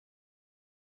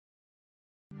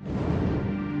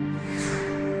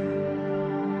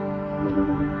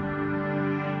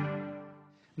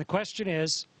The question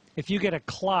is, if you get a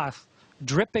cloth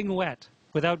dripping wet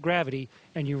without gravity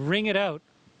and you wring it out,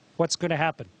 what's going to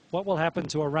happen? What will happen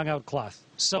to a wrung out cloth?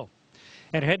 So,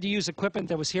 and I had to use equipment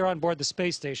that was here on board the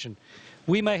space station.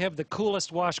 We may have the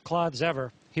coolest washcloths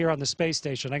ever here on the space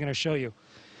station. I'm going to show you.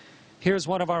 Here's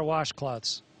one of our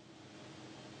washcloths.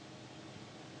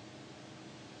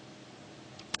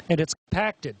 And it's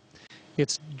compacted.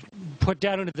 It's put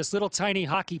down into this little tiny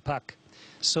hockey puck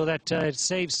so that it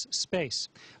saves space.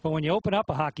 But when you open up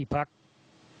a hockey puck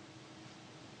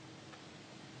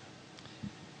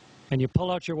and you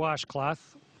pull out your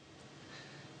washcloth,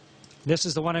 this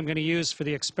is the one I'm going to use for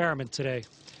the experiment today.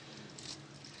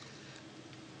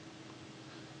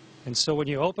 And so when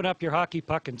you open up your hockey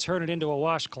puck and turn it into a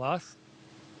washcloth,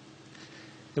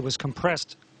 it was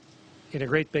compressed in a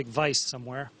great big vise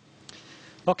somewhere.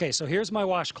 Okay, so here's my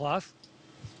washcloth,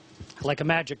 like a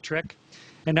magic trick.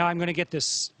 And now I'm going to get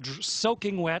this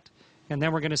soaking wet, and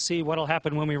then we're going to see what will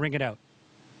happen when we wring it out.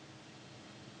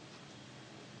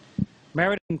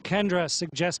 Meredith and Kendra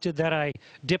suggested that I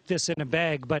dip this in a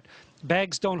bag, but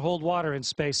bags don't hold water in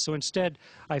space, so instead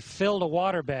I filled a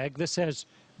water bag. This has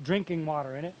drinking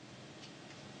water in it.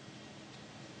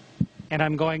 And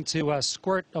I'm going to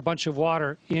squirt a bunch of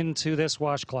water into this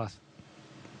washcloth.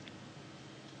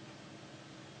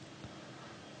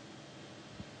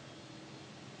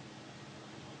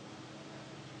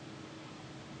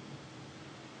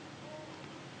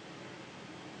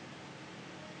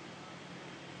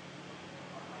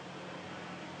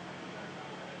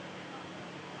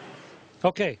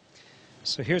 Okay,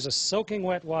 so here's a soaking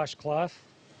wet washcloth.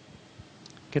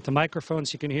 Get the microphone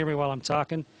so you can hear me while I'm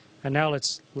talking. And now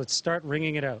let's start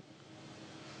wringing it out.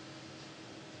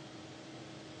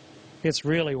 It's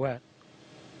really wet.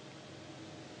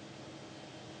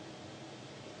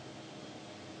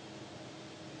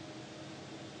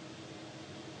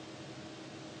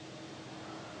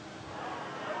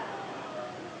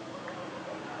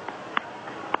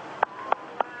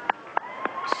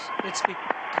 It's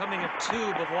becoming a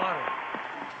tube of water.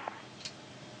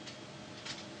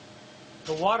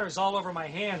 The water is all over my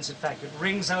hands, in fact. It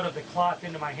wrings out of the cloth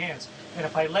into my hands. And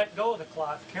if I let go of the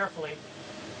cloth carefully,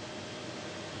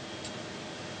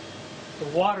 the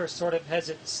water sort of has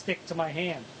it stick to my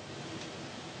hand.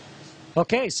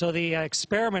 Okay, so the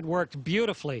experiment worked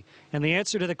beautifully. And the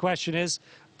answer to the question is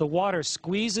the water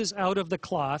squeezes out of the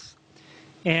cloth,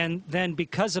 and then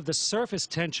because of the surface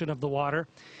tension of the water,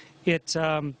 it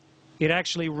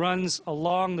actually runs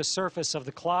along the surface of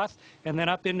the cloth and then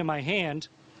up into my hand,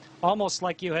 almost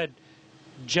like you had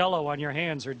Jell-O on your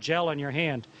hands or gel on your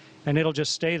hand, and it'll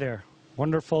just stay there.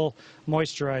 Wonderful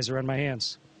moisturizer on my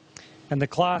hands. And the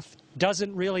cloth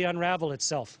doesn't really unravel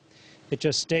itself. It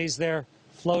just stays there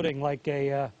floating like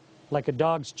a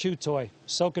dog's chew toy,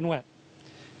 soaking wet.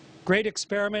 Great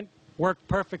experiment, worked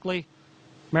perfectly.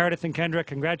 Meredith and Kendra,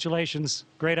 congratulations.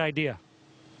 Great idea.